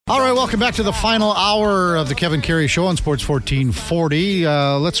All right, welcome back to the final hour of the Kevin Karius Show on Sports 1440.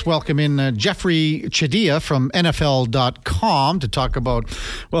 Let's welcome in Jeffrey Chidilla from NFL.com to talk about,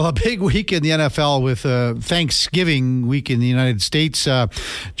 well, a big week in the NFL with Thanksgiving week in the United States.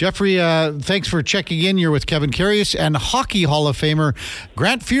 Jeffrey, thanks for checking in. You're with Kevin Karius and Hockey Hall of Famer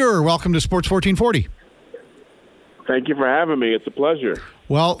Grant Fuhrer. Welcome to Sports 1440. Thank you for having me. It's a pleasure.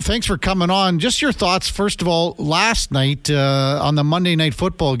 Well, thanks for coming on. Just your thoughts, first of all, last night on the Monday Night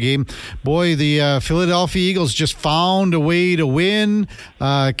Football game. Boy, the Philadelphia Eagles just found a way to win.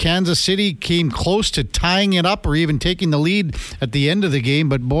 Kansas City came close to tying it up or even taking the lead at the end of the game.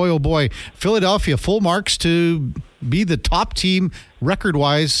 But boy, oh boy, Philadelphia full marks to be the top team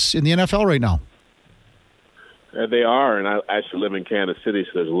record-wise in the NFL right now. They are, and I actually live in Kansas City,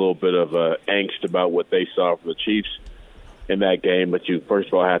 so there's a little bit of angst about what they saw from the Chiefs in that game. But you first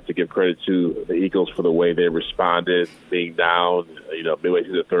of all have to give credit to the Eagles for the way they responded, being down, midway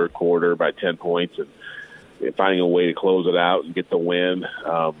through the third quarter by 10 points and finding a way to close it out and get the win.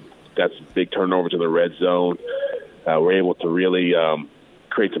 Got some big turnovers in the red zone. We're able to really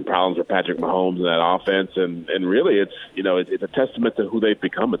create some problems for Patrick Mahomes in that offense, and really it's a testament to who they've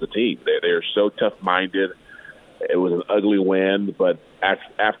become as a team. They're so tough-minded. It was an ugly win, but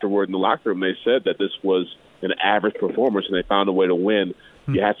afterward in the locker room, they said that this was an average performance, and they found a way to win.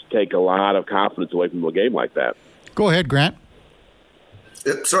 You have to take a lot of confidence away from a game like that. Go ahead, Grant.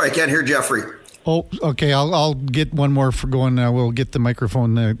 Sorry, I can't hear Jeffrey. Oh, okay. I'll get one more for going. We'll get the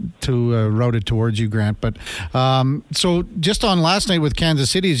microphone to routed towards you, Grant. But so just on last night with Kansas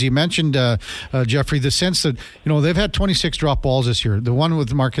City, as you mentioned, Jeffrey, the sense that they've had 26 drop balls this year. The one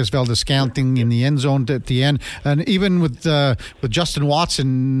with Marquez Valdez-Scantling in the end zone at the end, and even with Justin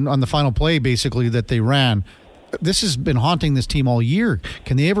Watson on the final play, basically that they ran. This has been haunting this team all year.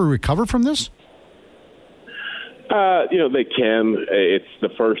 Can they ever recover from this? They can. It's the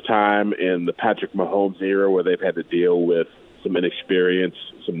first time in the Patrick Mahomes era where they've had to deal with some inexperience,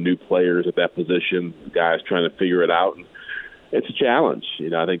 some new players at that position, guys trying to figure it out. And it's a challenge.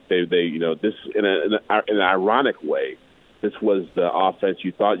 I think they this in an ironic way, this was the offense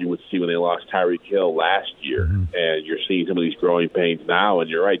you thought you would see when they lost Tyreek Hill last year, and you're seeing some of these growing pains now. And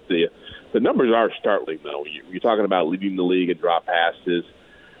you're right, the numbers are startling though. You're talking about leading the league in drop passes.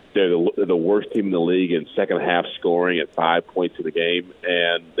 They're the worst team in the league in second half scoring at 5 points in the game,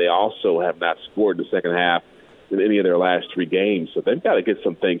 and they also have not scored in the second half in any of their last three games. So they've got to get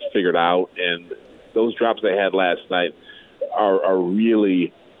some things figured out, and those drops they had last night are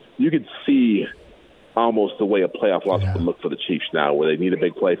really – you could see almost the way a playoff loss would look for the Chiefs now, where they need a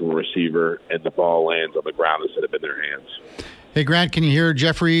big play from a receiver and the ball lands on the ground instead of in their hands. Hey, Grant, can you hear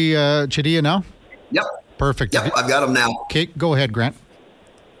Jeffrey Chidilla now? Yep. Perfect. Yep, I've got him now. Okay, go ahead, Grant.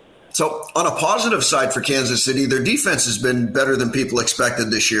 So on a positive side for Kansas City, their defense has been better than people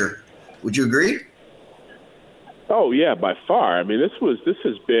expected this year. Would you agree? Oh, yeah, by far. I mean, this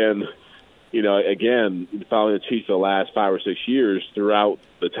has been, again, following the Chiefs the last 5 or 6 years, throughout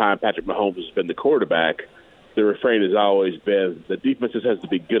the time Patrick Mahomes has been the quarterback, the refrain has always been the defense just has to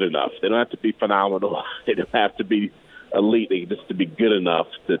be good enough. They don't have to be phenomenal. They don't have to be elite. They just have to be good enough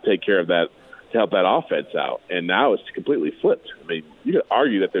to take care of that, to help that offense out. And now it's completely flipped. I mean, you could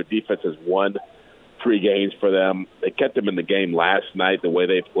argue that their defense has won 3 games for them. They kept them in the game last night, the way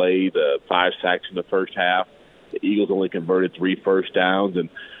they played, 5 sacks in the first half. The Eagles only converted 3 first downs, and,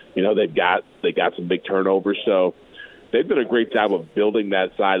 they got some big turnovers. So they've done a great job of building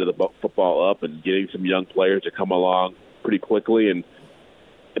that side of the football up and getting some young players to come along pretty quickly. And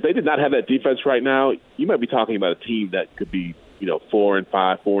if they did not have that defense right now, you might be talking about a team that could be 4-5,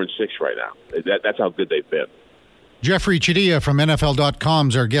 4-6 right now. That's how good they've been. Jeffrey Chidilla from NFL.com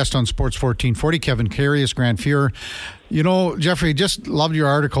is our guest on Sports 1440. Kevin Karius, Grant Fuhrer. Jeffrey, just loved your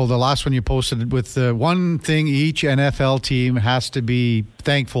article, the last one you posted, with the one thing each NFL team has to be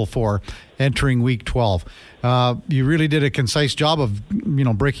thankful for entering Week 12. You really did a concise job of,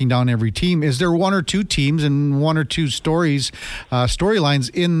 breaking down every team. Is there one or two teams and one or two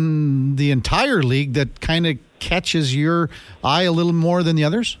storylines in the entire league that kind of catches your eye a little more than the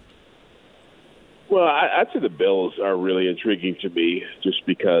others? Well, I'd say the Bills are really intriguing to me, just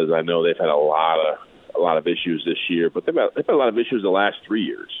because I know they've had a lot of issues this year, but they've had a lot of issues the last 3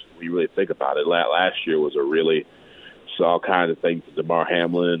 years. When you really think about it, last year was saw all kinds of things: DeMar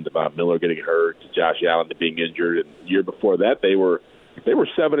Hamlin, Devon Miller getting hurt, Josh Allen being injured, and the year before that they were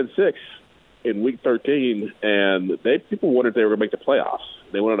 7-6 in Week 13, and people wondered if they were going to make the playoffs.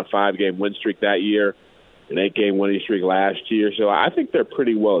 They went on a 5-game win streak that year, an 8-game winning streak last year. So I think they're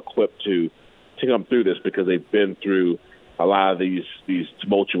pretty well equipped to come through this, because they've been through a lot of these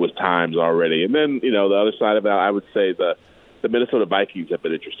tumultuous times already. And then, the other side of that, I would say the the Minnesota Vikings have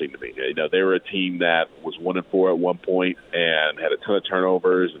been interesting to me. You know, they were a team that was 1-4 at one point and had a ton of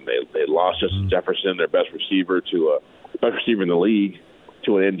turnovers, and they lost Justin Jefferson, their best receiver in the league,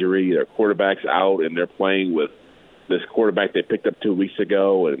 to an injury. Their quarterback's out, and they're playing with this quarterback they picked up 2 weeks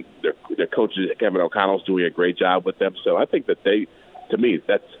ago, and their coach, Kevin O'Connell's doing a great job with them. So I think that to me,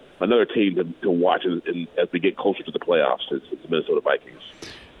 that's another team to watch as we get closer to the playoffs. It's the Minnesota Vikings.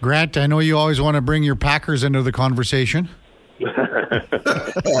 Grant, I know you always want to bring your Packers into the conversation.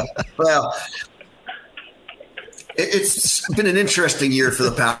 Well, it's been an interesting year for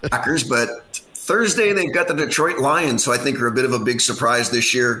the Packers, but Thursday they've got the Detroit Lions, who I think are a bit of a big surprise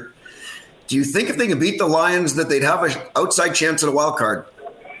this year. Do you think if they can beat the Lions that they'd have an outside chance at a wild card?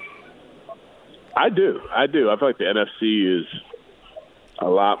 I do. I feel like the NFC is a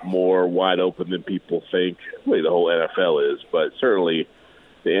lot more wide open than people think. Really, the whole NFL is, but certainly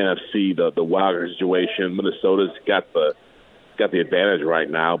the NFC, the wild card situation, Minnesota's got the advantage right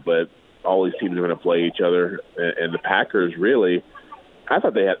now, but all these teams are going to play each other. And the Packers, really, I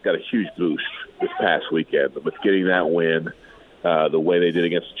thought they got a huge boost this past weekend with getting that win, the way they did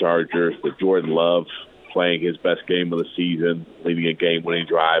against the Chargers, the Jordan Love playing his best game of the season, leading a game-winning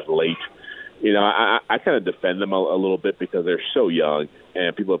drive late. You know, I kind of defend them a little bit because they're so young,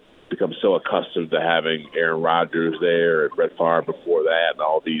 and people have become so accustomed to having Aaron Rodgers there and Brett Favre before that and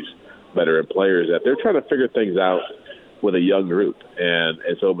all these veteran players that they're trying to figure things out with a young group. And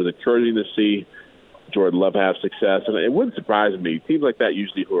so it was encouraging to see Jordan Love have success. And it wouldn't surprise me. Teams like that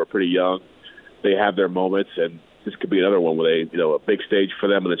usually who are pretty young, they have their moments, and this could be another one where they, a big stage for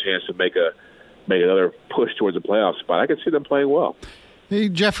them and a chance to make another push towards a playoff spot. I could see them playing well. Hey,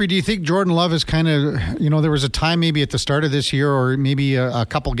 Jeffrey, do you think Jordan Love is kind of, there was a time maybe at the start of this year or maybe a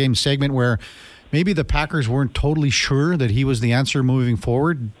couple game segment where maybe the Packers weren't totally sure that he was the answer moving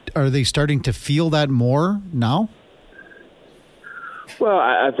forward? Are they starting to feel that more now? Well,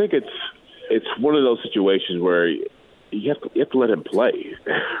 I think it's one of those situations where you have to let him play,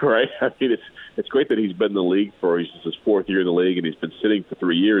 right? I mean, it's great that he's been in the league this is his fourth year in the league, and he's been sitting for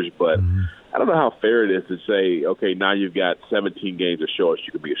 3 years, but I don't know how fair it is to say, okay, now you've got 17 games to show us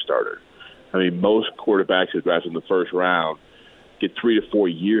you can be a starter. I mean, most quarterbacks who draft in the first round get 3 to 4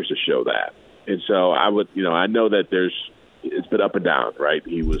 years to show that. And so I would, I know that it's been up and down, right?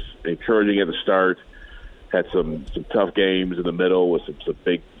 He was encouraging at the start, had some tough games in the middle with some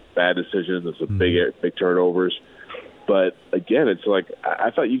big bad decisions and some big turnovers. But again, it's like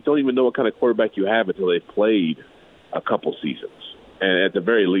I thought you don't even know what kind of quarterback you have until they've played a couple seasons. And at the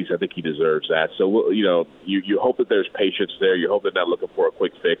very least, I think he deserves that. So, you hope that there's patience there. You hope they're not looking for a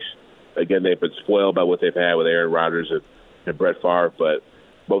quick fix. Again, they've been spoiled by what they've had with Aaron Rodgers and Brett Favre, but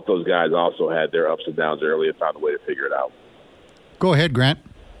both those guys also had their ups and downs early and found a way to figure it out. Go ahead, Grant.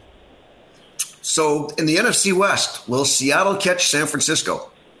 So in the NFC West, will Seattle catch San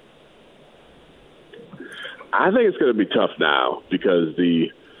Francisco? I think it's going to be tough now because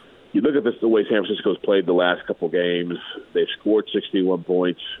you look at the way San Francisco's played the last couple games. They've scored 61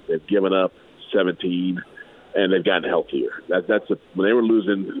 points. They've given up 17, and they've gotten healthier. When they were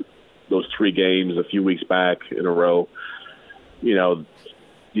losing those 3 games a few weeks back in a row,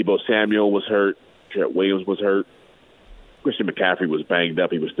 Deebo Samuel was hurt. Trent Williams was hurt. Christian McCaffrey was banged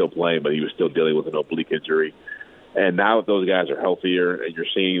up. He was still playing, but he was still dealing with an oblique injury. And now that those guys are healthier and you're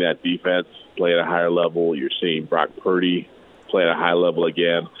seeing that defense play at a higher level, you're seeing Brock Purdy play at a high level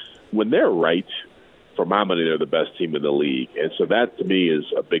again. When they're right, for my money, they're the best team in the league. And so that, to me, is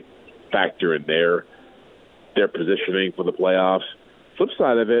a big factor in their positioning for the playoffs. Flip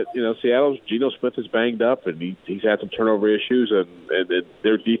side of it, Seattle's Geno Smith is banged up, and he's had some turnover issues, and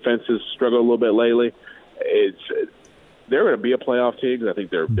their defense has struggled a little bit lately. They're going to be a playoff team because I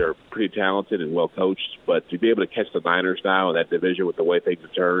think they're pretty talented and well coached. But to be able to catch the Niners now in that division with the way things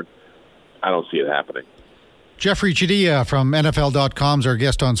have turned, I don't see it happening. Jeffrey Chidilla from NFL.com is our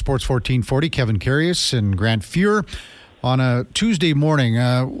guest on Sports 1440. Kevin Karius and Grant Fuhr on a Tuesday morning.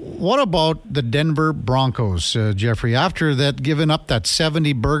 What about the Denver Broncos, Jeffrey? After that, giving up that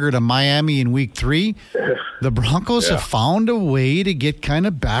 70-burger to Miami in Week 3, the Broncos have found a way to get kind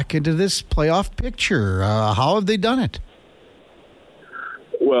of back into this playoff picture. How have they done it?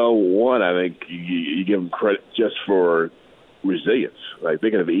 Well, one, I think you give them credit just for resilience. Like, they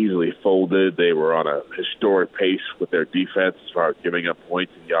could have easily folded. They were on a historic pace with their defense as far as giving up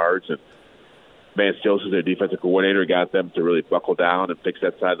points and yards. And Vance Joseph, their defensive coordinator, got them to really buckle down and fix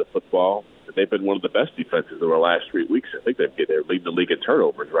that side of the football. And they've been one of the best defenses over the last 3 weeks. I think they're leading the league in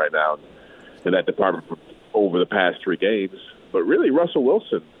turnovers right now in that department over the past 3 games. But really, Russell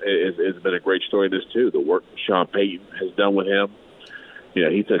Wilson has been a great story in this, too. The work Sean Payton has done with him. You know,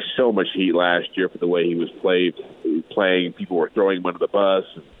 he took so much heat last year for the way he was playing. People were throwing him under the bus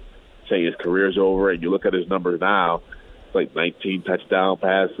and saying his career's over. And you look at his numbers now, it's like 19 touchdown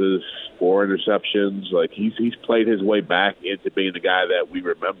passes, 4 interceptions. Like he's played his way back into being the guy that we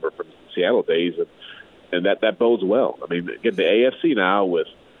remember from Seattle days, and that bodes well. I mean, again, the AFC now with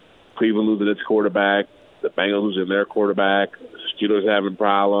Cleveland losing its quarterback, the Bengals losing their quarterback, the Steelers having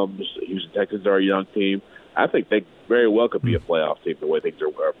problems, Houston Texans are a young team. I think they very well could be a playoff team the way things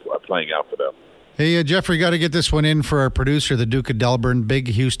are playing out for them. Hey, Jeffrey, got to get this one in for our producer, the Duke of Delburn, big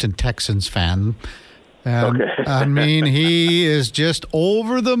Houston Texans fan. Okay. I mean, he is just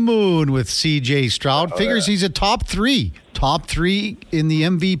over the moon with C.J. Stroud. Figures he's a top three in the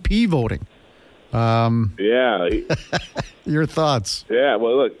MVP voting. Yeah. Your thoughts? Yeah.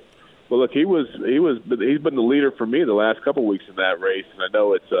 Well, look. He's been the leader for me the last couple of weeks in that race, and I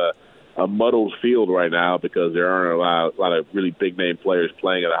know it's a muddled field right now because there aren't a lot of really big name players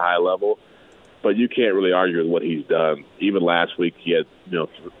playing at a high level. But you can't really argue with what he's done. Even last week, he had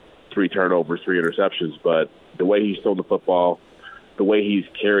 3 turnovers, 3 interceptions. But the way he's thrown the football, the way he's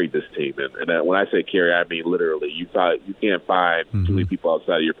carried this team, and when I say carry, I mean literally. You can't find too many people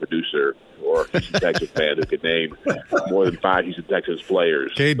outside of your producer or a Houston Texans fan who can name more than 5 Houston Texans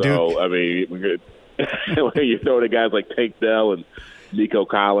players. Okay, so Duke. I mean, when you throw to guys like Tank Dell and Nico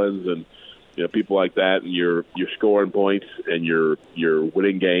Collins and people like that, and you're scoring points and you're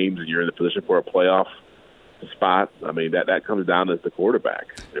winning games and you're in the position for a playoff spot. I mean, that comes down to the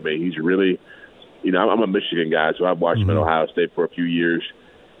quarterback. I mean, he's really, I'm a Michigan guy, so I've watched him at Ohio State for a few years.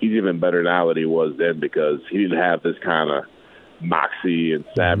 He's even better now than he was then because he didn't have this kind of moxie and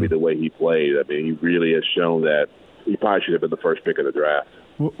savvy the way he played. I mean, he really has shown that he probably should have been the first pick of the draft.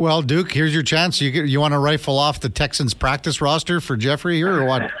 Well, Duke, here's your chance. You want to rifle off the Texans practice roster for Jeffrey here, or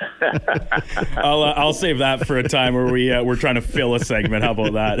what? I'll save that for a time where we're trying to fill a segment. How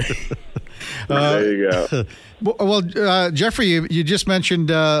about that? There you go. Well, Jeffrey, you just mentioned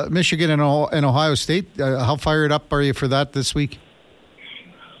Michigan and Ohio State. How fired up are you for that this week?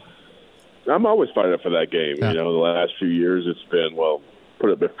 I'm always fired up for that game. Yeah. The last few years it's been, put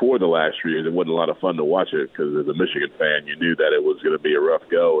it before the last 3 years, it wasn't a lot of fun to watch it because as a Michigan fan, you knew that it was going to be a rough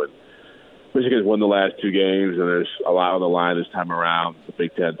go. And Michigan's won the last 2 games, and there's a lot on the line this time around. The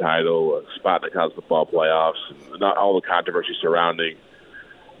Big Ten title, a spot in the college football playoffs, and not all the controversy surrounding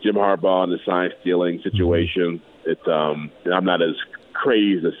Jim Harbaugh and the sign stealing situation. It's I'm not as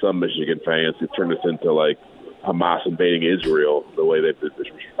crazed as some Michigan fans who turn this into like Hamas invading Israel the way they've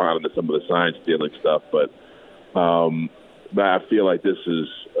responded to some of the sign stealing stuff, but I feel like this is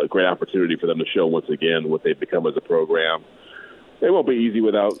a great opportunity for them to show once again what they've become as a program. It won't be easy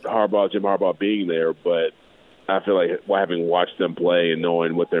without Jim Harbaugh being there, but I feel like having watched them play and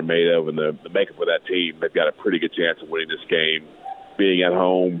knowing what they're made of and the makeup of that team, they've got a pretty good chance of winning this game. Being at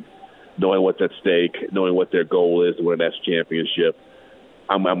home, knowing what's at stake, knowing what their goal is to win that championship,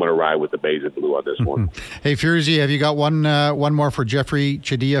 I'm going to ride with the Bays and Blue on this one. Hey, Furzy, have you got one more for Jeffrey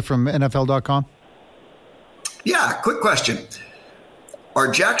Chadilla from NFL.com? Yeah, quick question.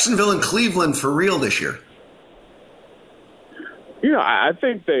 Are Jacksonville and Cleveland for real this year? I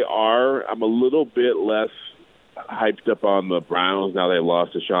think they are. I'm a little bit less hyped up on the Browns now they've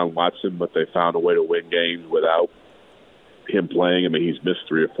lost Deshaun Watson, but they found a way to win games without him playing. I mean, he's missed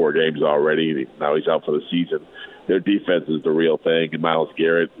 3 or 4 games already. Now he's out for the season. Their defense is the real thing, and Myles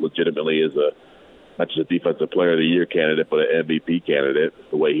Garrett legitimately is not just a defensive player of the year candidate, but an MVP candidate,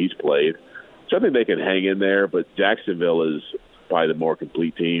 the way he's played. So I think they can hang in there, but Jacksonville is probably the more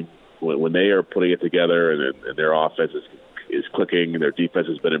complete team. When they are putting it together and their offense is clicking and their defense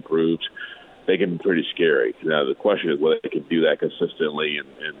has been improved, they can be pretty scary. Now, the question is whether they can do that consistently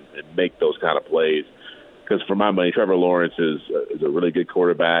and make those kind of plays. Because for my money, Trevor Lawrence is a really good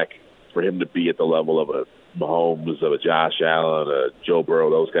quarterback. For him to be at the level of a Mahomes, of a Josh Allen, a Joe Burrow,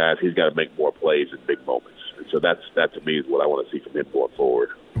 those guys, he's got to make more plays in big moments. And so that to me is what I want to see from him going forward.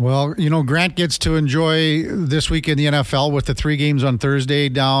 Well, Grant gets to enjoy this week in the NFL with the 3 games on Thursday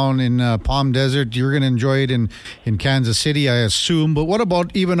down in Palm Desert. You're going to enjoy it in Kansas City, I assume. But what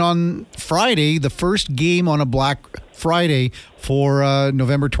about even on Friday, the first game on a Black Friday for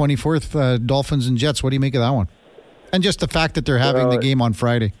November 24th, Dolphins and Jets? What do you make of that one? And just the fact that they're having the game on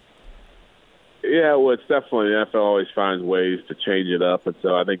Friday. Yeah, well, it's definitely the NFL always finds ways to change it up, and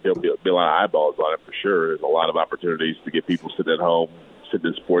so I think there'll be a lot of eyeballs on it for sure. There's a lot of opportunities to get people sitting at home, sitting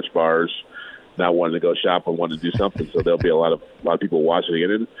in sports bars, not wanting to go shop and wanting to do something. So there'll be a lot of people watching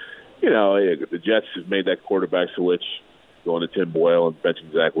it. And the Jets have made that quarterback switch, going to Tim Boyle and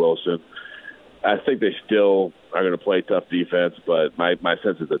benching Zach Wilson. I think they still are going to play tough defense, but my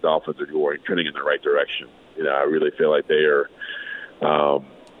sense is the Dolphins are trending in the right direction. I really feel like they are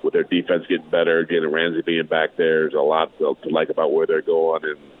With their defense getting better, Jalen Ramsey being back there's a lot to like about where they're going.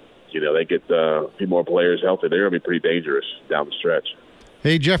 And, they get a few more players healthy. They're going to be pretty dangerous down the stretch.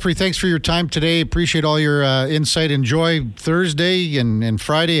 Hey, Jeffrey, thanks for your time today. Appreciate all your insight. Enjoy Thursday and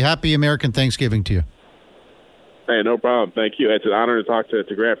Friday. Happy American Thanksgiving to you. Hey, no problem. Thank you. It's an honor to talk to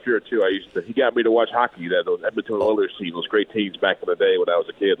Grant Fuhr, too. He got me to watch hockey, those Edmonton Oilers teams, those great teams back in the day when I was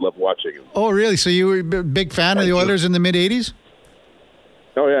a kid. Loved watching them. Oh, really? So you were a big fan of the Oilers in the mid-'80s?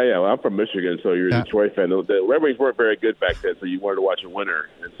 Oh, yeah. Well, I'm from Michigan, so you're a Detroit fan. The Red Wings weren't very good back then, so you wanted to watch a winner.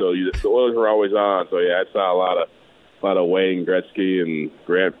 And so the Oilers were always on. So, I saw a lot of Wayne Gretzky and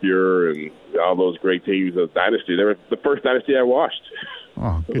Grant Fuhr and all those great teams of the dynasty. They were the first dynasty I watched.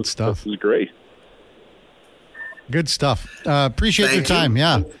 Oh, good stuff. It was great. Good stuff. Appreciate your time.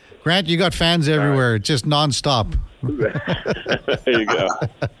 Yeah. Grant, you got fans everywhere. It's just nonstop. There you go.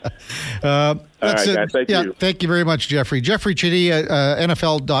 All right, guys. Thank you. Thank you very much, Jeffrey. Jeffrey Chidi,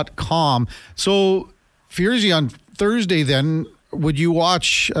 NFL.com. So, Fierzy, on Thursday then, would you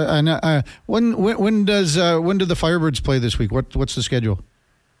watch when do the Firebirds play this week? What's the schedule?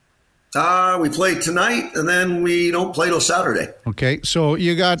 We play tonight, and then we don't play till Saturday. Okay, so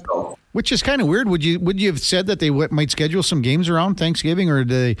you got, which is kind of weird. Would you have said that they might schedule some games around Thanksgiving, or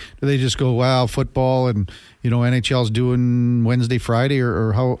do they just go, wow, football and NHL's doing Wednesday, Friday,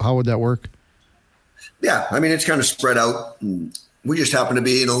 or how would that work? Yeah, I mean, it's kind of spread out. We just happen to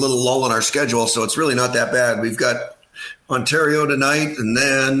be in a little lull in our schedule, so it's really not that bad. We've got Ontario tonight, and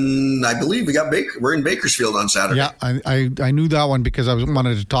then I believe we're in Bakersfield on Saturday. Yeah, I knew that one because I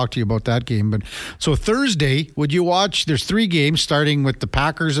wanted to talk to you about that game. But so Thursday, would you watch? There's 3 games starting with the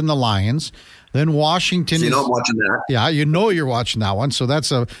Packers and the Lions. Then Washington. So you're not watching that? Yeah, you're watching that one. So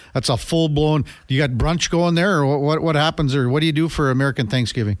that's a full blown. You got brunch going there, or what happens, or what do you do for American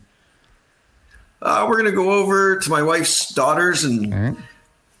Thanksgiving? We're going to go over to my wife's daughters and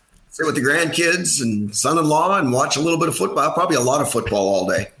sit with the grandkids and son-in-law and watch a little bit of football, probably a lot of football all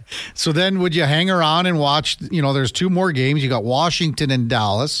day. So then would you hang around and watch, there's 2 more games. You got Washington and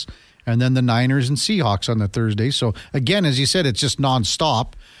Dallas, and then the Niners and Seahawks on the Thursday. So again, as you said, it's just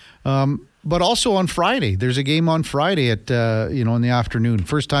nonstop. But also on Friday, there's a game on Friday at, in the afternoon,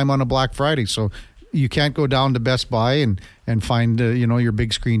 first time on a Black Friday. So you can't go down to Best Buy and find your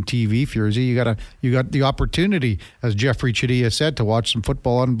big screen TV, Fierzy. You got the opportunity, as Jeffrey Chidi said, to watch some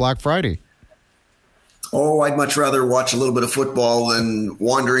football on Black Friday. Oh, I'd much rather watch a little bit of football than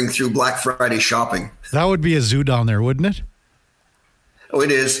wandering through Black Friday shopping. That would be a zoo down there, wouldn't it? Oh,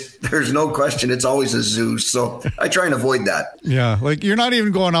 it is. There's no question. It's always a zoo. So I try and avoid that. Yeah, like you're not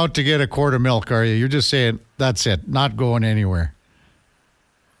even going out to get a quart of milk, are you? You're just saying, that's it, not going anywhere.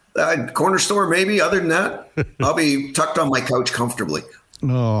 Corner store, maybe. Other than that, I'll be tucked on my couch comfortably.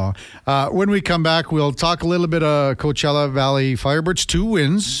 Oh, when we come back, we'll talk a little bit of Coachella Valley Firebirds. 2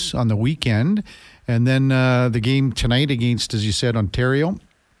 wins on the weekend. And then the game tonight against, as you said, Ontario.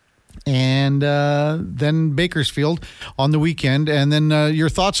 And then Bakersfield on the weekend. And then your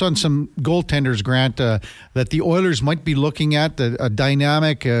thoughts on some goaltenders, Grant, that the Oilers might be looking at, a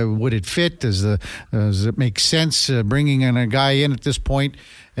dynamic. Would it fit? Does it make sense bringing in a guy in at this point?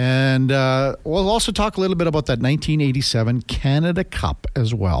 And we'll also talk a little bit about that 1987 Canada Cup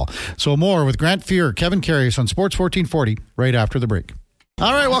as well. So more with Grant Fuhr, Kevin Karius on Sports 1440 right after the break.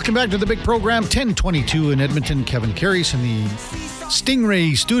 All right, welcome back to the big program, 1022 in Edmonton. Kevin Karius in the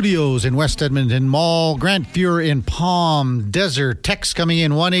Stingray Studios in West Edmonton Mall. Grant Fuhr in Palm Desert. Text coming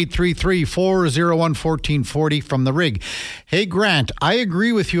in 1-833-401-1440 from the rig. Hey, Grant, I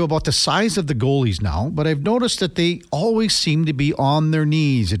agree with you about the size of the goalies now, but I've noticed that they always seem to be on their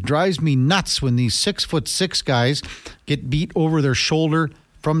knees. It drives me nuts when these 6'6" guys get beat over their shoulder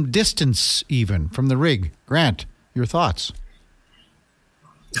from distance, even from the rig. Grant, your thoughts?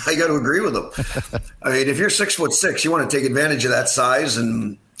 I got to agree with them. I mean, if you're 6'6", you want to take advantage of that size.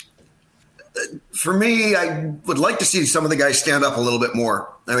 And for me, I would like to see some of the guys stand up a little bit more.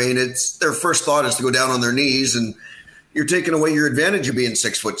 I mean, it's their first thought is to go down on their knees, and you're taking away your advantage of being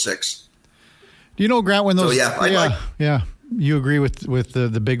 6'6". Do you know, Grant, when those? So, you agree with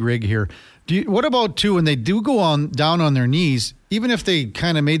the big rig here. What about too when they do go down on their knees? Even if they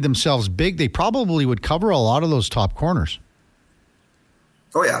kind of made themselves big, they probably would cover a lot of those top corners.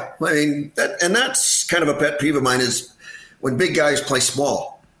 Oh, yeah. I mean, that's kind of a pet peeve of mine is when big guys play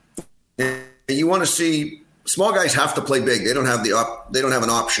small. And you want to see small guys have to play big. They don't have an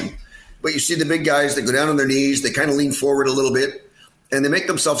option. But you see the big guys that go down on their knees, they kind of lean forward a little bit, and they make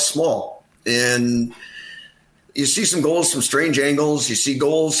themselves small. And you see some goals from strange angles. You see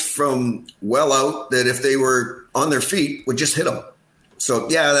goals from well out that if they were on their feet would just hit them. So,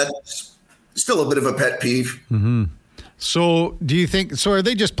 yeah, that's still a bit of a pet peeve. Mm-hmm. So do you think, so are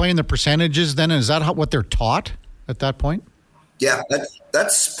they just playing the percentages then? Is that what they're taught at that point? Yeah,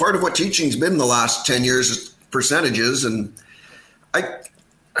 that's part of what teaching's been the last 10 years is percentages. And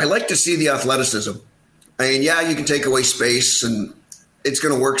I like to see the athleticism. I mean, yeah, you can take away space and it's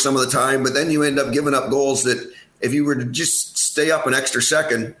going to work some of the time, but then you end up giving up goals that if you were to just stay up an extra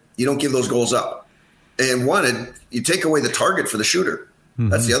second, you don't give those goals up. And you take away the target for the shooter. Mm-hmm.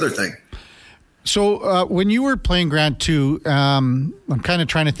 That's the other thing. So when you were playing, Grant, too, I'm kind of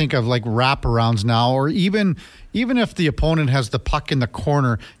trying to think of like wraparounds now, or even if the opponent has the puck in the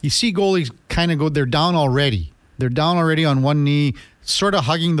corner, you see goalies kind of they're down already. They're down already on one knee, sort of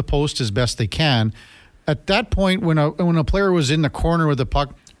hugging the post as best they can. At that point, when a player was in the corner with the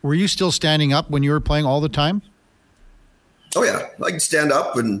puck, were you still standing up when you were playing all the time? Oh, yeah. I can stand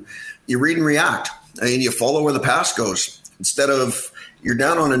up and you read and react. I mean, you follow where the pass goes. Instead of you're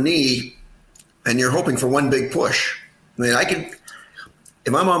down on a knee and you're hoping for one big push. I mean,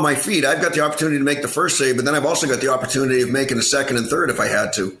 if I'm on my feet, I've got the opportunity to make the first save, but then I've also got the opportunity of making a second and third if I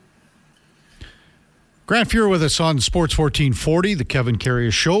had to. Grant Fuhr with us on Sports 1440, the Kevin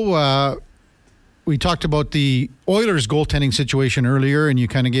Karius Show. We talked about the Oilers goaltending situation earlier, and you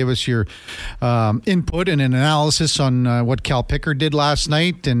kind of gave us your input and an analysis on what Cal Pickard did last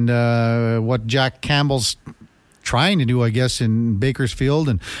night and what Jack Campbell's trying to do, I guess, in Bakersfield,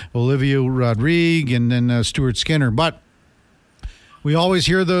 and Olivier Rodrigue, and then Stuart Skinner. But we always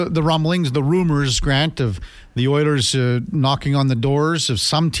hear the rumblings, the rumors, Grant, of the Oilers knocking on the doors of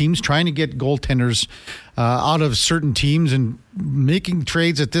some teams trying to get goaltenders out of certain teams and making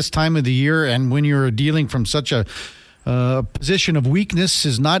trades at this time of the year. And when you're dealing from such a position of weakness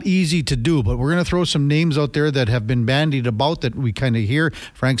is not easy to do. But we're going to throw some names out there that have been bandied about that we kind of hear.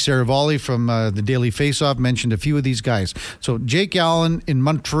 Frank Saravalli from the Daily Faceoff mentioned a few of these guys. So Jake Allen in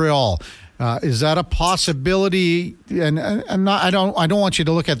Montreal. Is that a possibility? And I don't want you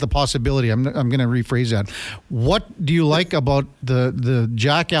to look at the possibility. I'm going to rephrase that. What do you like about the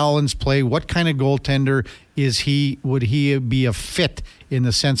Jack Allen's play? What kind of goaltender is he? Would he be a fit in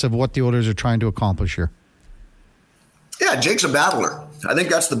the sense of what the Oilers are trying to accomplish here? Yeah, Jake's a battler. I think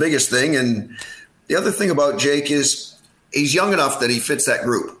that's the biggest thing. And the other thing about Jake is he's young enough that he fits that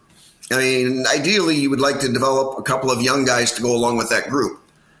group. I mean, ideally, you would like to develop a couple of young guys to go along with that group.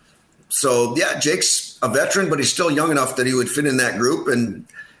 So, yeah, Jake's a veteran, but he's still young enough that he would fit in that group. And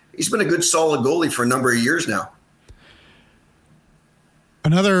he's been a good, solid goalie for a number of years now.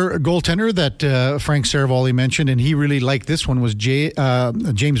 Another goaltender that Frank Saravalli mentioned, and he really liked this one, was James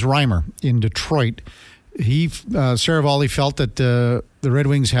Reimer in Detroit. Saravalli felt that the Red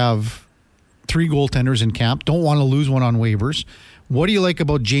Wings have 3 goaltenders in camp, don't want to lose one on waivers. What do you like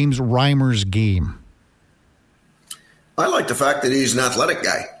about James Reimer's game? I like the fact that he's an athletic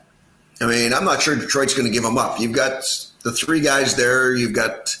guy. I mean, I'm not sure Detroit's going to give him up. You've got the 3 guys there. You've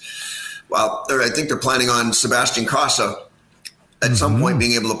got, I think they're planning on Sebastian Casa at some point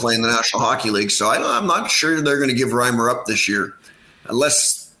being able to play in the National Hockey League. So I'm not sure they're going to give Reimer up this year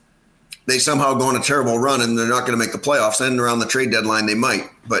unless they somehow go on a terrible run and they're not going to make the playoffs. Then around the trade deadline, they might.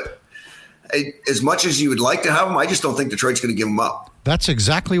 But as much as you would like to have him, I just don't think Detroit's going to give him up. That's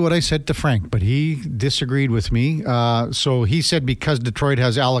exactly what I said to Frank, but he disagreed with me. So he said because Detroit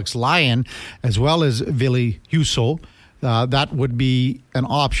has Alex Lyon as well as Ville Husso, that would be an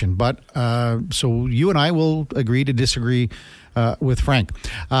option. But so you and I will agree to disagree with Frank.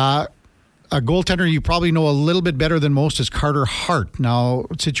 A goaltender you probably know a little bit better than most is Carter Hart. Now,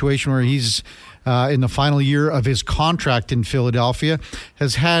 a situation where he's in the final year of his contract in Philadelphia,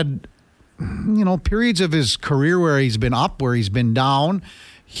 has had periods of his career where he's been up, where he's been down.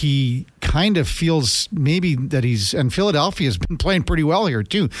 He kind of feels maybe that and Philadelphia's been playing pretty well here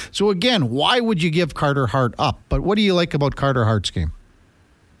too. So again, why would you give Carter Hart up? But what do you like about Carter Hart's game?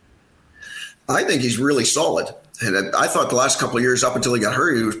 I think he's really solid. And I thought the last couple of years up until he got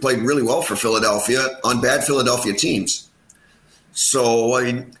hurt, he was played really well for Philadelphia on bad Philadelphia teams. So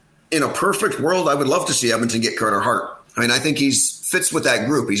in a perfect world, I would love to see Edmonton get Carter Hart. I mean, I think he fits with that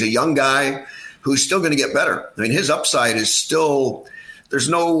group. He's a young guy who's still going to get better. I mean, his upside is still – there's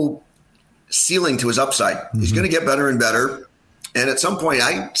no ceiling to his upside. He's going to get better and better. And at some point,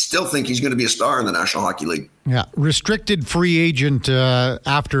 I still think he's going to be a star in the National Hockey League. Yeah, restricted free agent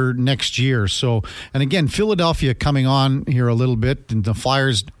after next year. So, and again, Philadelphia coming on here a little bit, and the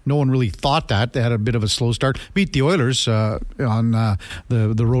Flyers, no one really thought that. They had a bit of a slow start. Beat the Oilers on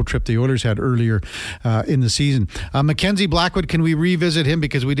the road trip the Oilers had earlier in the season. Mackenzie Blackwood, can we revisit him?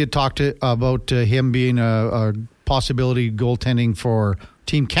 Because we did talk about him being a possibility goaltending for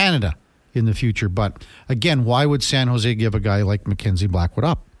Team Canada in the future. But again, why would San Jose give a guy like Mackenzie Blackwood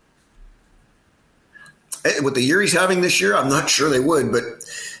up? with the year he's having this year, I'm not sure they would, but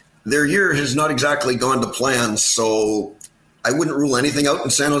their year has not exactly gone to plan. So I wouldn't rule anything out in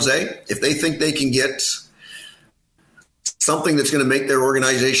San Jose. If they think they can get something that's going to make their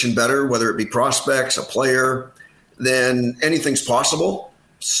organization better, whether it be prospects, a player, then anything's possible.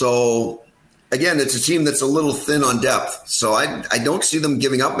 So again, it's a team that's a little thin on depth. So I don't see them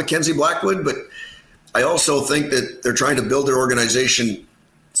giving up Mackenzie Blackwood, but I also think that they're trying to build their organization.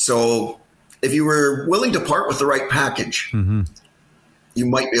 So if you were willing to part with the right package, you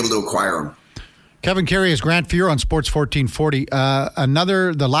might be able to acquire him. Kevin Karius, Grant Fuhr on Sports 1440.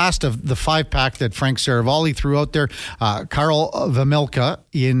 The last of the 5-pack that Frank Saravalli threw out there, Karl Vejmelka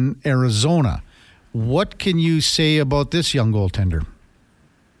in Arizona. What can you say about this young goaltender?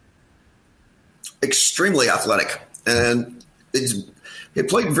 Extremely athletic. And it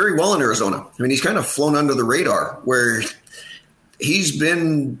played very well in Arizona. I mean, he's kind of flown under the radar, where he's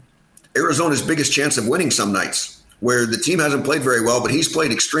been Arizona's biggest chance of winning some nights, where the team hasn't played very well, but he's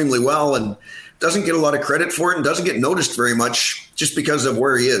played extremely well and doesn't get a lot of credit for it and doesn't get noticed very much just because of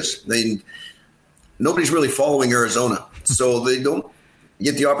where he is. Nobody's really following Arizona, so they don't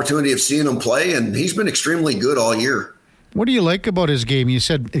get the opportunity of seeing him play, and he's been extremely good all year. What do you like about his game? You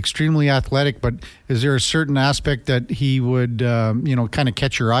said extremely athletic, but is there a certain aspect that he would, kind of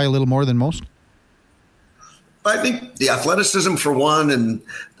catch your eye a little more than most? I think the athleticism for one, and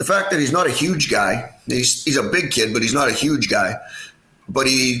the fact that he's not a huge guy. He's a big kid, but he's not a huge guy. But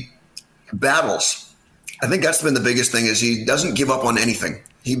he battles. I think that's been the biggest thing, is he doesn't give up on anything.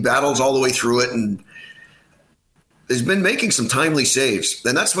 He battles all the way through it, and has been making some timely saves.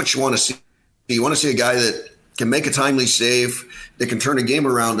 And that's what you want to see. You want to see a guy that can make a timely save, that can turn a game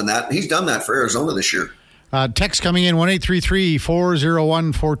around, and that he's done that for Arizona this year. Text coming in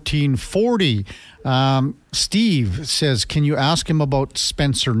 1-833-401-1440. Steve says, can you ask him about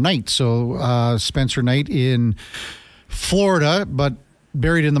Spencer Knight? So Spencer Knight in Florida, but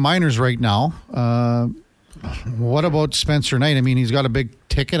buried in the minors right now. What about Spencer Knight? I mean, he's got a big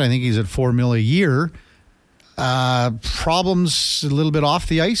ticket. I think he's at $4 million a year. Problems a little bit off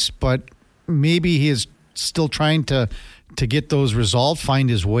the ice, but maybe he is still trying to get those resolved, find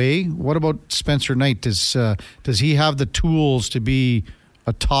his way. What about Spencer Knight? Does he have the tools to be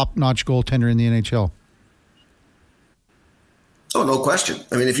a top-notch goaltender in the NHL? Oh, no question.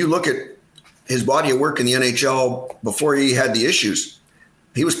 I mean, if you look at his body of work in the NHL before he had the issues,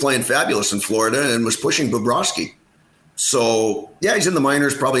 he was playing fabulous in Florida and was pushing Bobrovsky. So, yeah, he's in the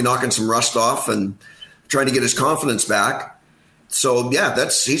minors, probably knocking some rust off and trying to get his confidence back. So, yeah,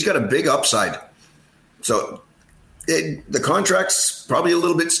 he's got a big upside. So the contract's probably a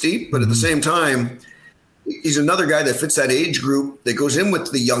little bit steep, but at the same time, he's another guy that fits that age group that goes in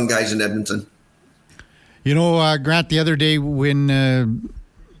with the young guys in Edmonton. You know, Grant, the other day when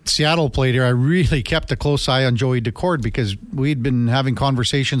Seattle played here, I really kept a close eye on Joey Decord, because we'd been having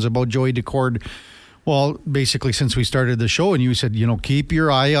conversations about Joey Decord, well, basically since we started the show, and you said, keep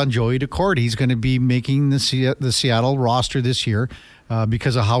your eye on Joey Decord. He's going to be making the Seattle roster this year.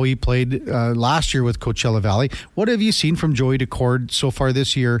 Because of how he played last year with Coachella Valley. What have you seen from Joey Decord so far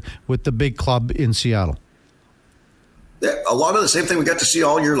this year with the big club in Seattle? Yeah, a lot of the same thing we got to see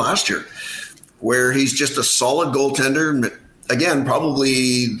all year last year, where he's just a solid goaltender. Again,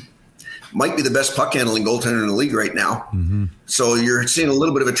 probably might be the best puck-handling goaltender in the league right now. Mm-hmm. So you're seeing a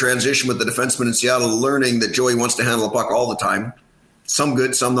little bit of a transition with the defenseman in Seattle, learning that Joey wants to handle the puck all the time. Some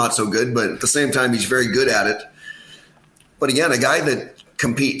good, some not so good, but at the same time, he's very good at it. But again, a guy that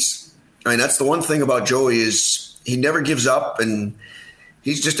competes. I mean, that's the one thing about Joey, is he never gives up, and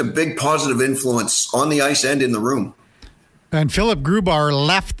he's just a big positive influence on the ice and in the room. And Philip Grubauer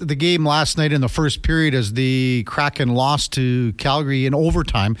left the game last night in the first period as the Kraken lost to Calgary in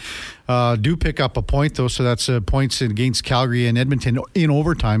overtime. Do pick up a point, though, so that's points against Calgary and Edmonton in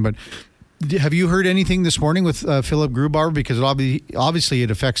overtime. But have you heard anything this morning with Philip Grubauer? Because obviously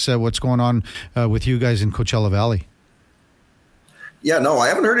it affects what's going on with you guys in Coachella Valley. Yeah, no, I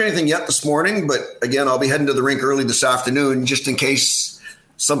haven't heard anything yet this morning, but again, I'll be heading to the rink early this afternoon just in case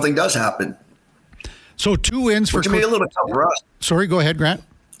something does happen. So 2 wins Which for... would be a little bit tough for us. Sorry, go ahead, Grant.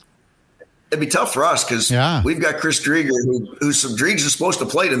 It'd be tough for us because we've got Chris Drieger, Drieger is supposed to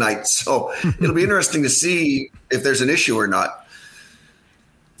play tonight. So it'll be interesting to see if there's an issue or not.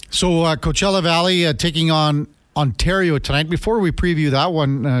 So Coachella Valley taking on Ontario tonight. Before we preview that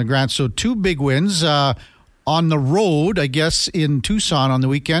one, Grant, so 2 big wins on the road, I guess, in Tucson on the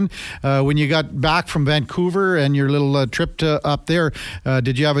weekend. When you got back from Vancouver and your little trip up there,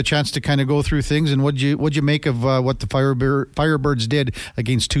 did you have a chance to kind of go through things? And what'd you make of what the Firebirds did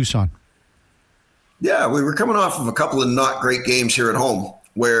against Tucson? Yeah, we were coming off of a couple of not great games here at home,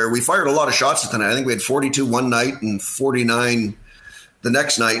 where we fired a lot of shots tonight. I think we had 42 one night and 49 the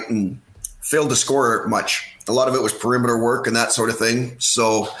next night and failed to score much. A lot of it was perimeter work and that sort of thing.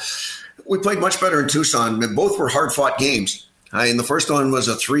 So we played much better in Tucson. Both were hard-fought games. And the first one was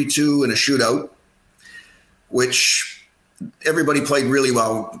a 3-2 and a shootout, which everybody played really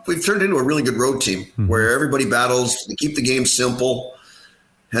well. We've turned into a really good road team where everybody battles, they keep the game simple.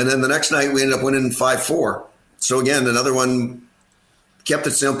 And then the next night we ended up winning 5-4. So again, another one, kept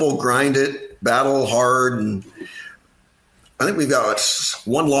it simple, grind it, battle hard. And I think we've got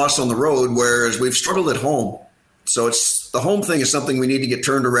one loss on the road, whereas we've struggled at home. So it's the home thing is something we need to get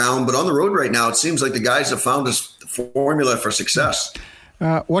turned around. But on the road right now, it seems like the guys have found a formula for success.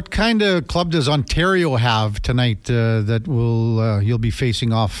 What kind of club does Ontario have tonight that will you'll be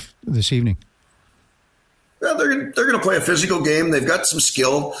facing off this evening? Well, they're going to play a physical game. They've got some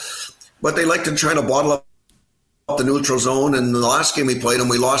skill, but they like to try to bottle up the neutral zone. And the last game we played them,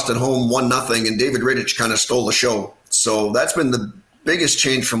 we lost at home 1-0, and David Rittich kind of stole the show. So that's been the biggest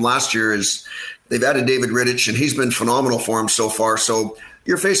change from last year is they've added David Rittich, and he's been phenomenal for him so far. So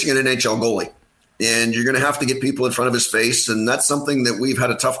you're facing an NHL goalie, and you're going to have to get people in front of his face, and that's something that we've had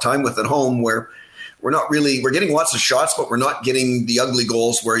a tough time with at home where we're getting lots of shots, but we're not getting the ugly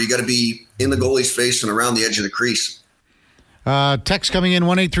goals where you got to be in the goalie's face and around the edge of the crease. Text coming in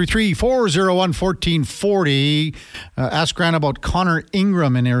 1-833-401-1440. Ask Grant about Connor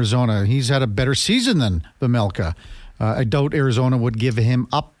Ingram in Arizona. He's had a better season than Vejmelka. I doubt Arizona would give him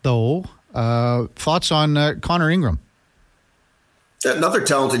up, though. Thoughts on Connor Ingram? Another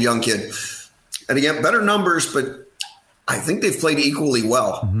talented young kid. And again, better numbers, but I think they've played equally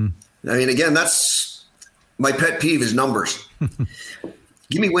well. I mean, again, that's my pet peeve is numbers.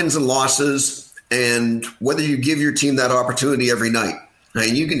 Give me wins and losses, and whether you give your team that opportunity every night. I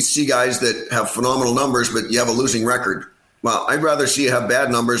mean, you can see guys that have phenomenal numbers, but you have a losing record. Well, I'd rather see you have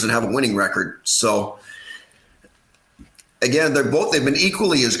bad numbers than have a winning record. So, again, they've been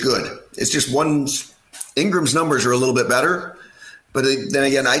equally as good. It's just Ingram's numbers are a little bit better. But then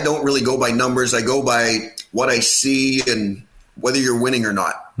again, I don't really go by numbers. I go by what I see and whether you're winning or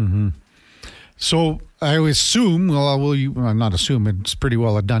not. So I assume, not assume, it's pretty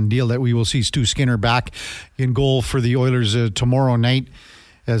well a done deal that we will see Stu Skinner back in goal for the Oilers tomorrow night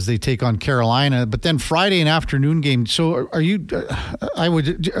as they take on Carolina. But then Friday an afternoon game. So are you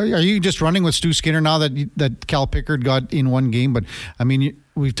just running with Stu Skinner now that Cal Pickard got in one game? But I mean,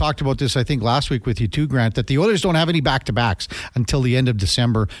 we've talked about this, I think, last week with you too, Grant, that the Oilers don't have any back-to-backs until the end of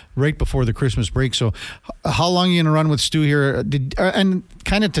December, right before the Christmas break. So how long are you going to run with Stu here? And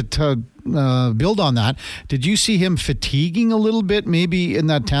kind of to build on that, did you see him fatiguing a little bit maybe in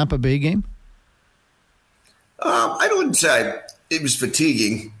that Tampa Bay game? I don't say it was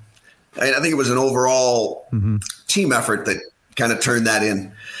fatiguing. I think it was an overall team effort that kind of turned that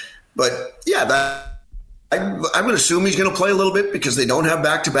in. But yeah, I would assume he's going to play a little bit because they don't have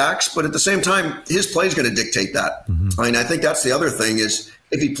back-to-backs. But at the same time, his play is going to dictate that. I mean, I think that's the other thing is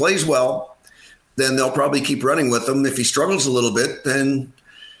if he plays well, then they'll probably keep running with him. If he struggles a little bit, then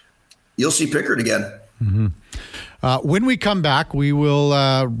you'll see Pickard again. When we come back, we will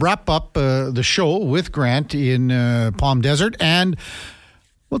wrap up the show with Grant in Palm Desert, and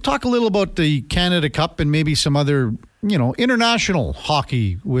we'll talk a little about the Canada Cup and maybe some other, international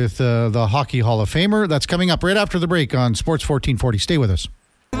hockey with the Hockey Hall of Famer. That's coming up right after the break on Sports 1440. Stay with us.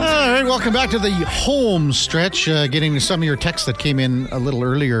 All right, welcome back to the home stretch. Getting to some of your texts that came in a little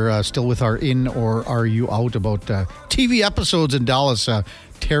earlier, still with our in or are you out about TV episodes in Dallas.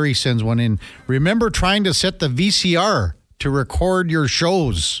 Terry sends one in. Remember trying to set the VCR to record your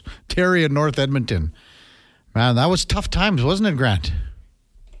shows? Terry in North Edmonton. Man, that was tough times, wasn't it, Grant?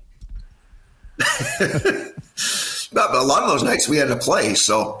 But a lot of those nights we had to play,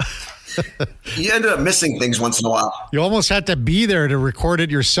 so you ended up missing things once in a while. You almost had to be there to record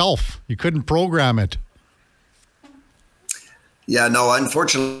it yourself. You couldn't program it. Yeah, no,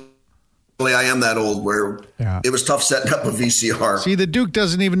 unfortunately, I am that old where it was tough setting up a VCR. See, the Duke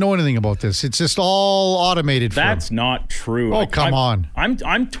doesn't even know anything about this. It's just all automated. That's not true. Oh, come on. I'm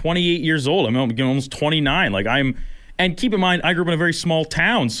 28 years old. I'm almost 29. And keep in mind, I grew up in a very small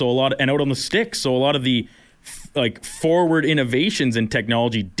town, and out on the sticks. So a lot of the forward innovations in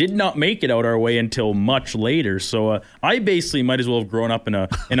technology did not make it out our way until much later. So I basically might as well have grown up in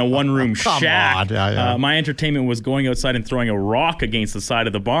a one room shack. My entertainment was going outside and throwing a rock against the side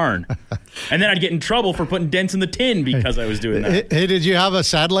of the barn, and then I'd get in trouble for putting dents in the tin because I was doing that. Hey, did you have a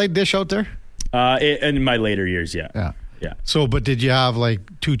satellite dish out there? In my later years, yeah. So, but did you have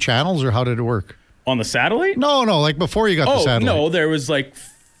two channels, or how did it work? On the satellite? No, before you got the satellite. No, there was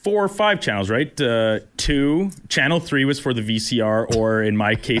 4 or 5 channels, right? 2. Channel 3 was for the VCR, or in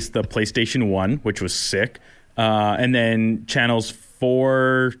my case, the PlayStation 1, which was sick. And then channels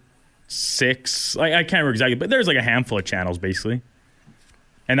 4, 6, I can't remember exactly, but there's like a handful of channels basically.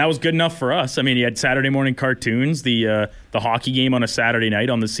 And that was good enough for us. I mean, you had Saturday morning cartoons, the hockey game on a Saturday night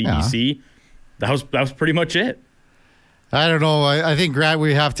on the CBC. Yeah. That was pretty much it. I don't know. I think, Grant,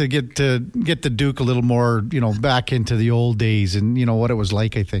 we have to get the Duke a little more, back into the old days and, what it was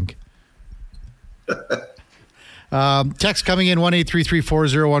like, I think. Text coming in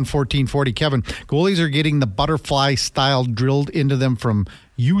 1-833-401-1440. Kevin, goalies are getting the butterfly style drilled into them from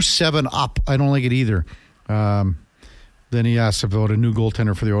U7 up. I don't like it either. Then he asks about a new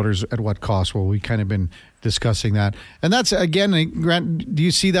goaltender for the Oilers at what cost. Well, we kind of been discussing that. And that's, again, Grant, do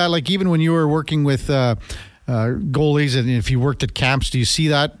you see that? Like, even when you were working with goalies, and if you worked at camps, do you see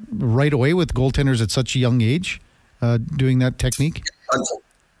that right away with goaltenders at such a young age doing that technique?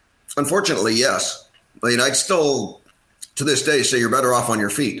 Unfortunately, yes. I mean, I'd still, to this day, say you're better off on your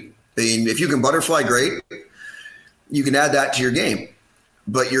feet. I mean, if you can butterfly, great. You can add that to your game.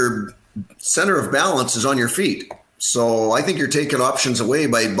 But your center of balance is on your feet. So I think you're taking options away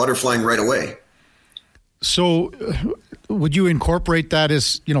by butterflying right away. So would you incorporate that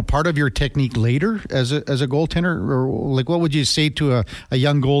as, part of your technique later as a goaltender? Or like, what would you say to a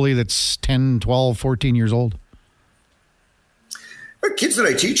young goalie that's 10, 12, 14 years old? The kids that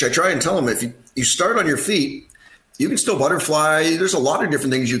I teach, I try and tell them, if you start on your feet, you can still butterfly. There's a lot of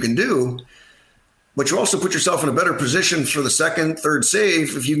different things you can do, but you also put yourself in a better position for the second, third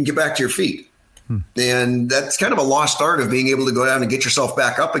save if you can get back to your feet. And that's kind of a lost art of being able to go down and get yourself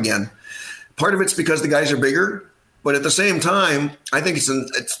back up again. Part of it's because the guys are bigger, but at the same time, I think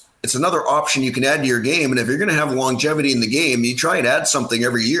it's another option you can add to your game. And if you're going to have longevity in the game, you try and add something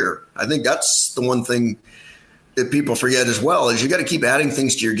every year. I think that's the one thing that people forget as well, is you got to keep adding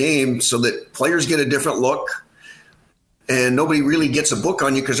things to your game so that players get a different look and nobody really gets a book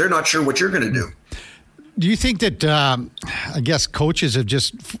on you because they're not sure what you're going to do. Do you think that, I guess, coaches have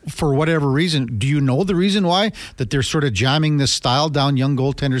just, for whatever reason, do you know the reason why, that they're sort of jamming this style down young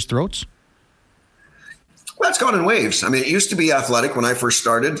goaltenders' throats? Well, it's gone in waves. I mean, it used to be athletic when I first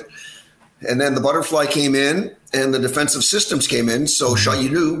started, and then the butterfly came in and the defensive systems came in. So you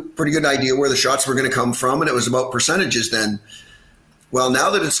knew pretty good idea where the shots were going to come from, and it was about percentages then. Well, now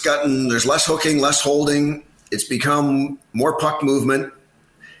that there's less hooking, less holding, it's become more puck movement.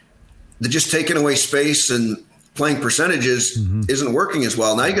 They're just taking away space and playing percentages isn't working as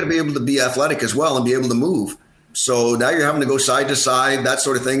well. Now you got to be able to be athletic as well and be able to move. So now you're having to go side to side, that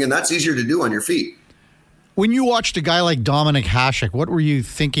sort of thing, and that's easier to do on your feet. When you watched a guy like Dominik Hasek, what were you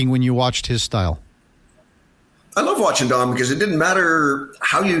thinking when you watched his style? I love watching Dom because it didn't matter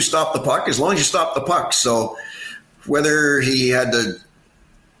how you stop the puck as long as you stop the puck. So whether he had to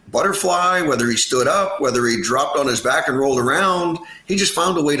butterfly, whether he stood up, whether he dropped on his back and rolled around, he just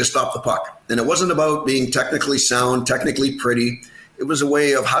found a way to stop the puck. And it wasn't about being technically sound, technically pretty. It was a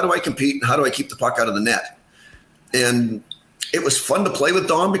way of, how do I compete and how do I keep the puck out of the net? And it was fun to play with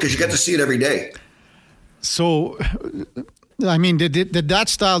Dom because you get to see it every day. So, I mean, did that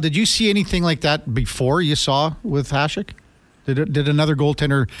style, did you see anything like that before you saw with Hasek? Did another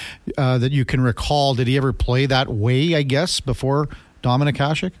goaltender that you can recall, did he ever play that way, I guess, before Dominik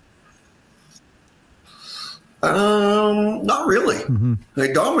Hasek? Not really.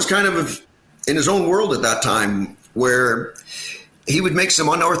 Like, Dom was kind of in his own world at that time, where he would make some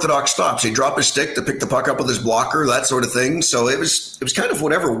unorthodox stops. He'd drop his stick to pick the puck up with his blocker, that sort of thing. So it was kind of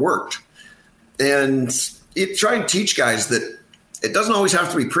whatever worked. And you try and teach guys that it doesn't always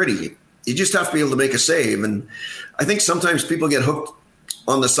have to be pretty. You just have to be able to make a save. And I think sometimes people get hooked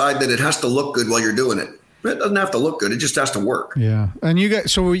on the side that it has to look good while you're doing it. It doesn't have to look good. It just has to work. Yeah. And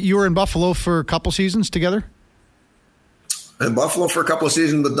so you were in Buffalo for a couple seasons together? In Buffalo for a couple of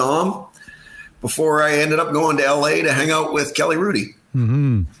seasons with Dom before I ended up going to L.A. to hang out with Kelly Rudy.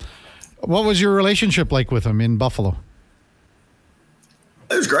 What was your relationship like with him in Buffalo?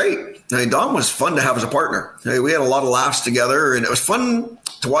 It was great. I mean, Dom was fun to have as a partner. We had a lot of laughs together, and it was fun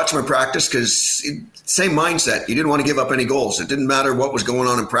to watch him in practice because same mindset. You didn't want to give up any goals. It didn't matter what was going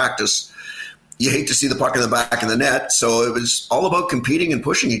on in practice. You hate to see the puck in the back of the net, so it was all about competing and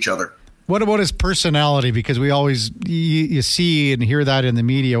pushing each other. What about his personality? Because we always you see and hear that in the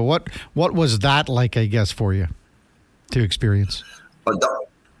media. What was that like, I guess, for you to experience?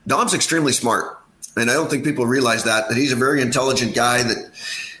 Dom's extremely smart, and I don't think people realize that he's a very intelligent guy that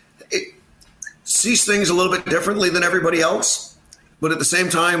sees things a little bit differently than everybody else, but at the same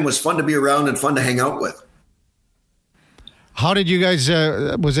time was fun to be around and fun to hang out with. How did you guys,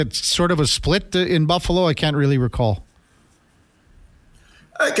 was it sort of a split in Buffalo? I can't really recall.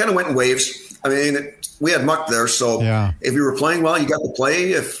 It kind of went in waves. I mean, we had Muck there, so if you were playing well, you got to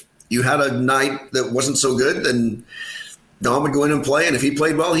play. If you had a night that wasn't so good, then Don would go in and play, and if he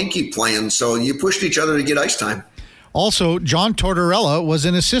played well, he'd keep playing. So you pushed each other to get ice time. Also, John Tortorella was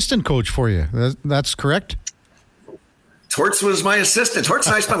an assistant coach for you. That's correct? Torts was my assistant. Torts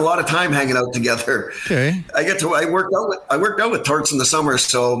and I spent a lot of time hanging out together. Okay. I worked out with Torts in the summer,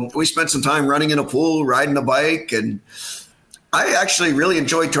 so we spent some time running in a pool, riding a bike, and I actually really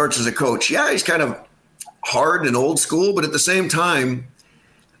enjoyed Torts as a coach. Yeah, he's kind of hard and old school, but at the same time,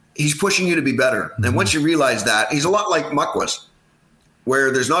 he's pushing you to be better. Mm-hmm. And once you realize that, he's a lot like Muck was,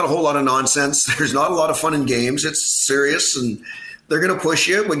 where there's not a whole lot of nonsense. There's not a lot of fun in games. It's serious, and they're going to push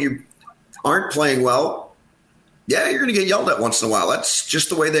you when you aren't playing well. Yeah, you're going to get yelled at once in a while. That's just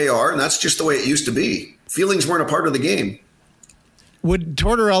the way they are, and that's just the way it used to be. Feelings weren't a part of the game. Would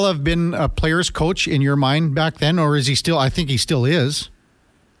Tortorella have been a player's coach in your mind back then, or is he still? I think he still is.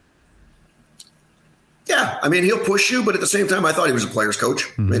 Yeah, I mean, he'll push you, but at the same time, I thought he was a player's coach.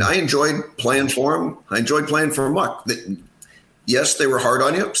 Mm-hmm. I mean, I enjoyed playing for him. I enjoyed playing for Muck. Yes, they were hard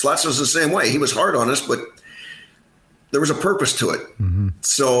on you. Slats was the same way. He was hard on us, but there was a purpose to it. Mm-hmm.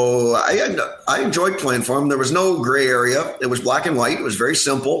 So I enjoyed playing for him. There was no gray area. It was black and white. It was very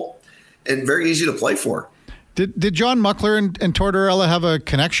simple and very easy to play for. Did John Muckler and Tortorella have a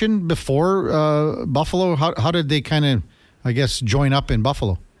connection before Buffalo? How did they kind of, I guess, join up in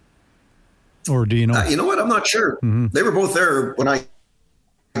Buffalo? Or do you know? You know what? I'm not sure. Mm-hmm. They were both there when I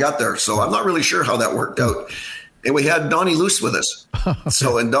got there, so I'm not really sure how that worked out. And we had Donnie Luce with us.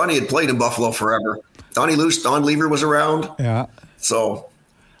 Okay. And Donnie had played in Buffalo forever. Donnie Luce, Don Lever was around. Yeah. So,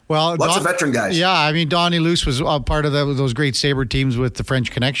 lots of veteran guys. Yeah, I mean, Donnie Luce was part of those great Sabre teams with the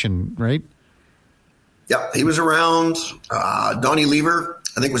French Connection, right? Yeah, he was around. Donnie Lever,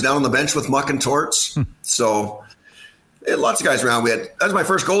 I think, was down on the bench with Muck and Torts. So, lots of guys around. That was my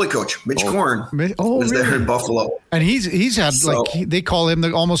first goalie coach, Mitch Korn. Was really? There in Buffalo. And he's had, they call him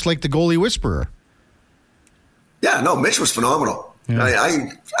almost like the goalie whisperer. Yeah, no, Mitch was phenomenal. Yeah.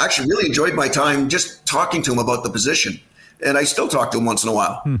 I actually really enjoyed my time just talking to him about the position. And I still talk to him once in a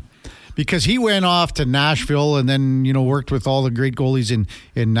while. Because he went off to Nashville and then, worked with all the great goalies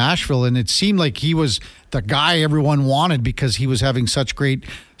in Nashville. And it seemed like he was the guy everyone wanted because he was having such great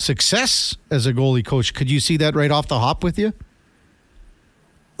success as a goalie coach. Could you see that right off the hop with you?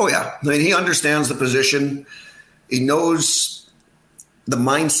 Oh, yeah. I mean, he understands the position. He knows the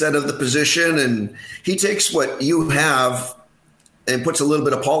mindset of the position, and he takes what you have and puts a little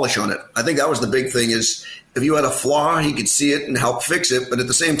bit of polish on it. I think that was the big thing is if you had a flaw, he could see it and help fix it. But at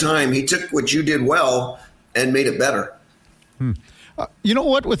the same time, he took what you did well and made it better. You know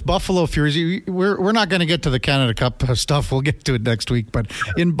what? With Buffalo Furies, we're not going to get to the Canada Cup stuff. We'll get to it next week. But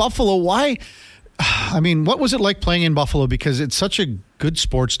in Buffalo, why? I mean, what was it like playing in Buffalo? Because it's such a good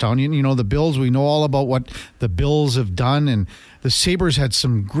sports town. The Bills, we know all about what the Bills have done. And the Sabres had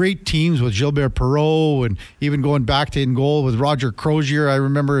some great teams with Gilbert Perreault and even going back to in goal with Roger Crozier. I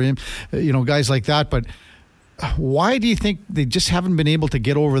remember him, guys like that. But why do you think they just haven't been able to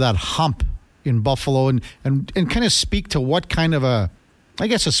get over that hump in Buffalo and kind of speak to what kind of a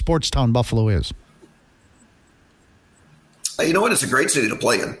sports town Buffalo is? You know what? It's a great city to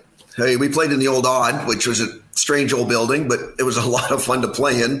play in. Hey, we played in the old Odd, which was a strange old building, but it was a lot of fun to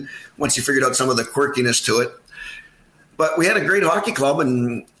play in once you figured out some of the quirkiness to it. But we had a great hockey club,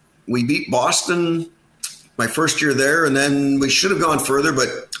 and we beat Boston my first year there, and then we should have gone further, but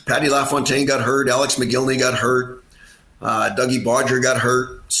Patty LaFontaine got hurt, Alex McGillney got hurt, Dougie Bodger got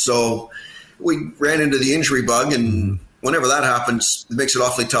hurt. So we ran into the injury bug, and whenever that happens, it makes it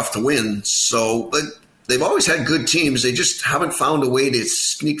awfully tough to win. So but they've always had good teams. They just haven't found a way to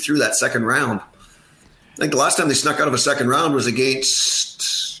sneak through that second round. I think the last time they snuck out of a second round was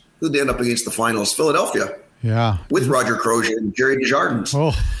against, who'd they end up against the finals? Philadelphia. Yeah. With Roger Crozier and Jerry Desjardins.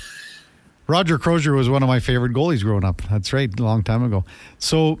 Oh, Roger Crozier was one of my favorite goalies growing up. That's right, a long time ago.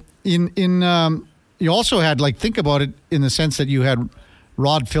 So you also had, think about it in the sense that you had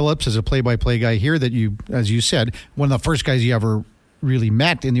Rod Phillips as a play-by-play guy here that you, as you said, one of the first guys you ever really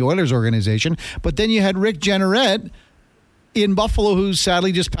met in the Oilers organization. But then you had Rick Jeanneret in Buffalo, who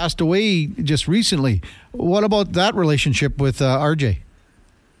sadly just passed away just recently. What about that relationship with RJ?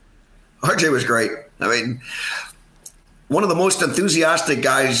 RJ was great. I mean, one of the most enthusiastic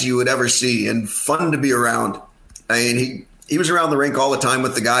guys you would ever see and fun to be around. I mean, he was around the rink all the time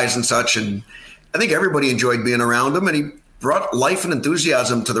with the guys and such, and I think everybody enjoyed being around him, and he brought life and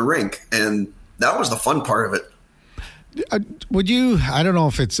enthusiasm to the rink, and that was the fun part of it. Would you, I don't know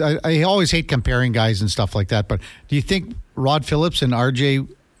if it's, I always hate comparing guys and stuff like that, but do you think Rod Phillips and RJ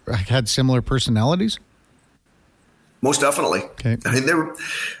had similar personalities? most definitely. Okay. I mean, they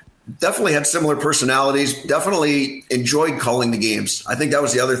definitely had similar personalities, definitely enjoyed calling the games. I think that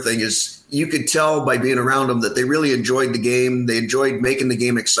was the other thing is you could tell by being around them that they really enjoyed the game. They enjoyed making the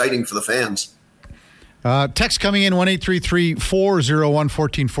game exciting for the fans. Text coming in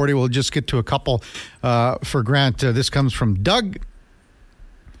 1-833-401-1440. We'll just get to a couple for Grant. This comes from Doug.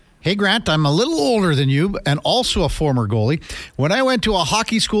 Hey, Grant, I'm a little older than you and also a former goalie. When I went to a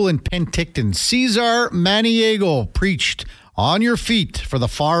hockey school in Penticton, Cesar Maniego preached on your feet for the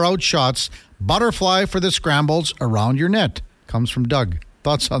far-out shots, butterfly for the scrambles around your net. Comes from Doug.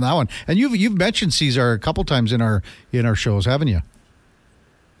 Thoughts on that one? And you've mentioned Cesar a couple times in our shows, haven't you?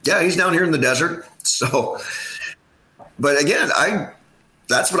 Yeah, he's down here in the desert. So, but again,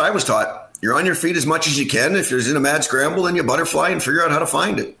 that's what I was taught. You're on your feet as much as you can. If there's in a mad scramble, then you butterfly and figure out how to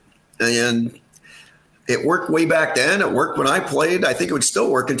find it. And it worked way back then. It worked when I played. I think it would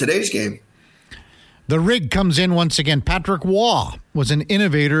still work in today's game. The rig comes in once again. Patrick Waugh was an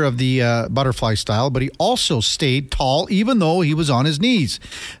innovator of the butterfly style, but he also stayed tall even though he was on his knees.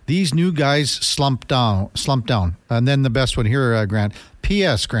 These new guys slumped down. And then the best one here, Grant.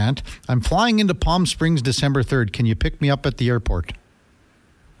 P.S. Grant, I'm flying into Palm Springs December 3rd. Can you pick me up at the airport?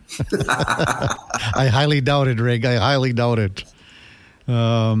 I highly doubt it, Rig. I highly doubt it.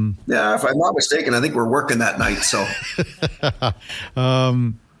 Yeah, if I'm not mistaken, I think we're working that night. So,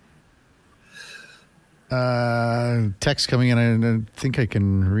 text coming in. I think I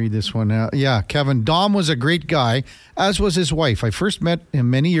can read this one now. Yeah, Kevin. Dom was a great guy, as was his wife. I first met him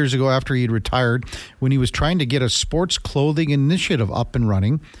many years ago after he'd retired when he was trying to get a sports clothing initiative up and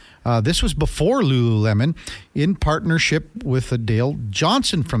running. This was before Lululemon, in partnership with Dale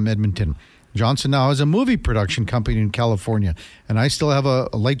Johnson from Edmonton. Johnson now has a movie production company in California, and I still have a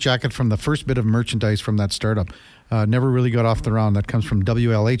light jacket from the first bit of merchandise from that startup. Never really got off the round. That comes from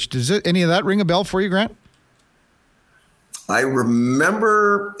WLH. Does any of that ring a bell for you, Grant? I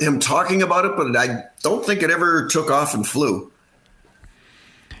remember him talking about it, but I don't think it ever took off and flew.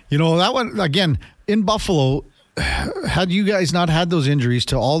 You know, that one, again, in Buffalo, had you guys not had those injuries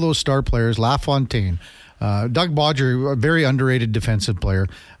to all those star players, LaFontaine, Doug Bodger, a very underrated defensive player,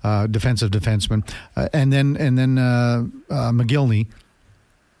 defensive defenseman, and then McGillney.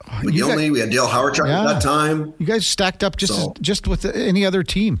 We had Dale Howard at that time. You guys stacked up just with any other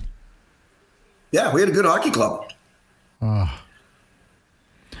team. Yeah, we had a good hockey club.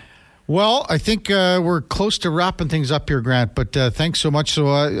 Well, I think we're close to wrapping things up here, Grant, but thanks so much. So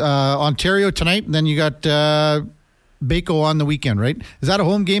Ontario tonight, and then you got Baco on the weekend, right? Is that a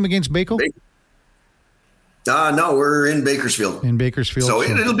home game against Baco? No, we're in Bakersfield. So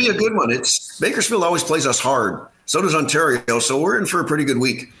it'll be a good one. Bakersfield always plays us hard. So does Ontario, so we're in for a pretty good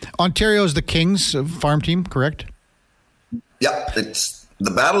week. Ontario is the Kings farm team, correct? Yep, it's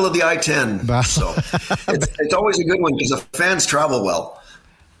the Battle of the I-10. So it's always a good one because the fans travel well.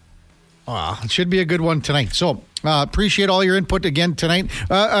 It should be a good one tonight. So appreciate all your input again tonight,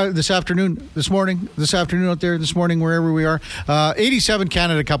 this morning out there, this morning, wherever we are. 87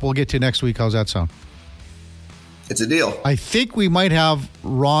 Canada Cup we'll get to next week. How's that sound? It's a deal. I think we might have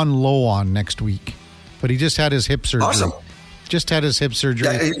Ron Lowe on next week, but he just had his hip surgery. Awesome. Yeah,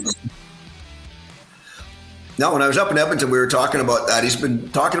 no, when I was up in Edmonton, we were talking about that. He's been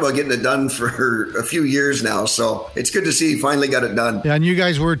talking about getting it done for a few years now, so it's good to see he finally got it done. Yeah, and you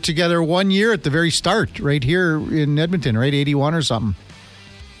guys were together 1 year at the very start, right here in Edmonton, right? 81 or something.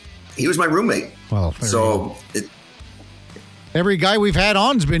 He was my roommate. Well, so every guy we've had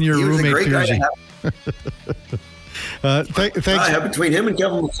on's been your roommate. He was a great guy to have. Thanks. Between him and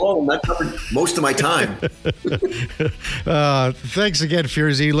Kevin McFlone, that covered most of my time. Thanks again,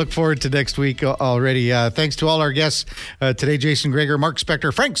 Furzy. Look forward to next week already. Thanks to all our guests today: Jason Greger, Mark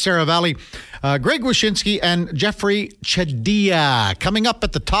Spector, Frank Saravalli, Greg Wyshynski, and Jeffrey Chadia. Coming up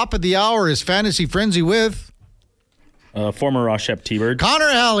at the top of the hour is Fantasy Frenzy with former Rochep T-Bird, Connor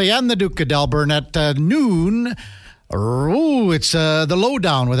Halley, and the Duke of Delburn at noon. It's the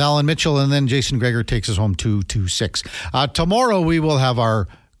Lowdown with Alan Mitchell, and then Jason Greger takes us home 2 to 6. Tomorrow we will have our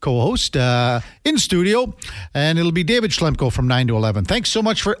co-host in studio, and it'll be David Schlemko from 9 to 11. Thanks so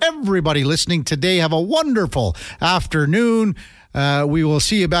much for everybody listening today. Have a wonderful afternoon. We will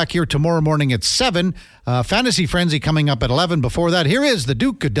see you back here tomorrow morning at 7. Fantasy Frenzy coming up at 11. Before that, here is the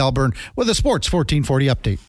Duke of Delburn with a Sports 1440 update.